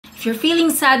If you're feeling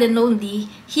sad and lonely,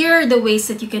 here are the ways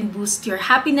that you can boost your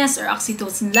happiness or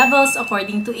oxytocin levels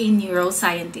according to a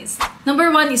neuroscientist.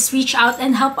 Number 1 is reach out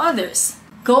and help others.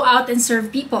 Go out and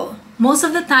serve people. Most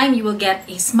of the time, you will get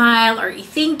a smile or a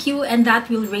thank you, and that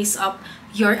will raise up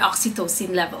your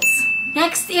oxytocin levels.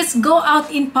 Next is go out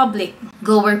in public.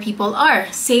 Go where people are.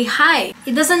 Say hi.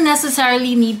 It doesn't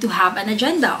necessarily need to have an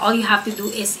agenda. All you have to do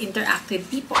is interact with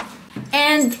people.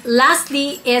 And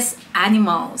lastly is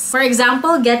animals. For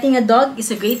example, getting a dog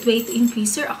is a great way to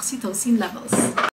increase your oxytocin levels.